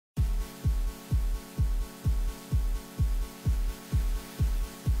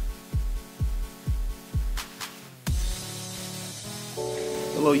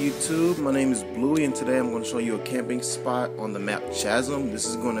Hello YouTube, my name is Bluey and today I'm going to show you a camping spot on the map Chasm. This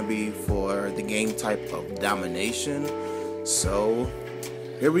is going to be for the game type of domination. So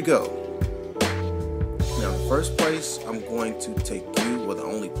here we go. Now the first place I'm going to take you, well the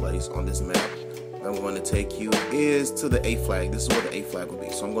only place on this map I'm going to take you is to the A flag. This is where the A flag will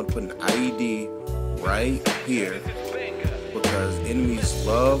be. So I'm going to put an IED right here because enemies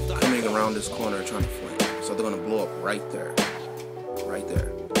love coming around this corner and trying to flank. So they're going to blow up right there. Right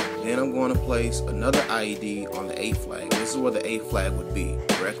there. Then I'm going to place another IED on the A flag. This is where the A flag would be,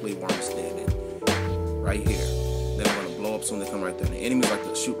 directly where I'm standing. Right here. Then I'm going to blow up soon they come right there. And the enemies like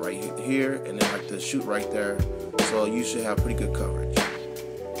to shoot right here and then like to shoot right there. So you should have pretty good coverage.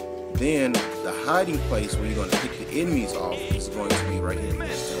 Then the hiding place where you're going to pick the enemies off is going to be right here.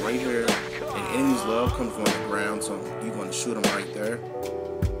 And right here. And enemies love coming from the ground, so you're going to shoot them right there.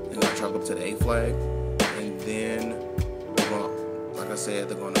 And I'm going to try to go up to the A flag. And then like I said,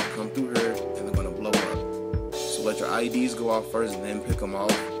 they're going to come through here and they're going to blow up. So let your IEDs go off first and then pick them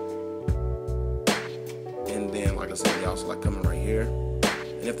off. And then, like I said, they also like coming right here.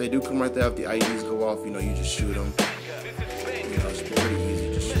 And if they do come right there, if the IEDs go off, you know, you just shoot them. You know, it's pretty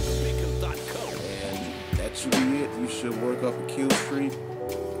easy, just shoot them. And that should be it. You should work up a kill streak.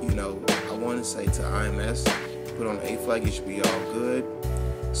 You know, I want to say to IMS, put on the A flag, it should be all good.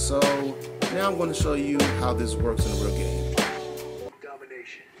 So now I'm going to show you how this works in the real game.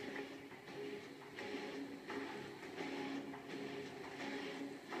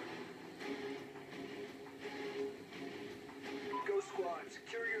 Squad,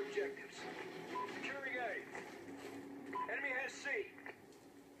 secure your objectives. Securing A. Enemy has C.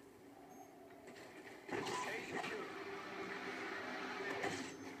 A secure.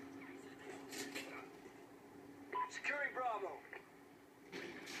 Securing Bravo.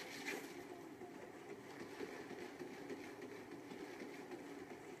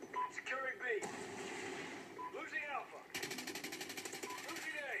 Securing B. Losing Alpha.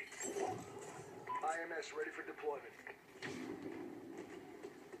 Losing A. IMS ready for deployment.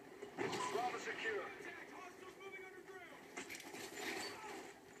 Bravo secure.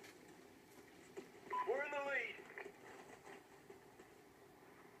 We're in the lead.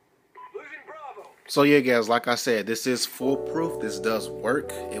 Losing Bravo. So yeah guys, like I said, this is foolproof. This does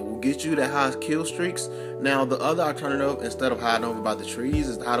work. It will get you the high kill streaks. Now the other alternative, instead of hiding over by the trees,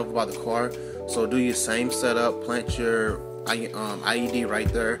 is to hide over by the car. So do your same setup, plant your IED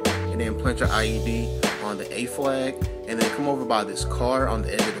right there, and then plant your IED on the A flag, and then come over by this car on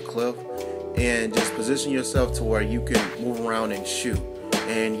the edge of the cliff and just position yourself to where you can move around and shoot,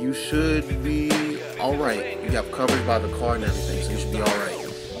 and you should be alright. You have coverage by the car and everything, so you should be alright.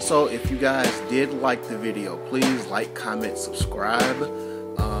 So if you guys did like the video, please like, comment, subscribe,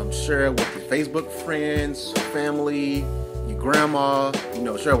 share it with your Facebook friends, family, your grandma, you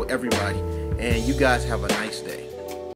know, share it with everybody, and you guys have a nice day.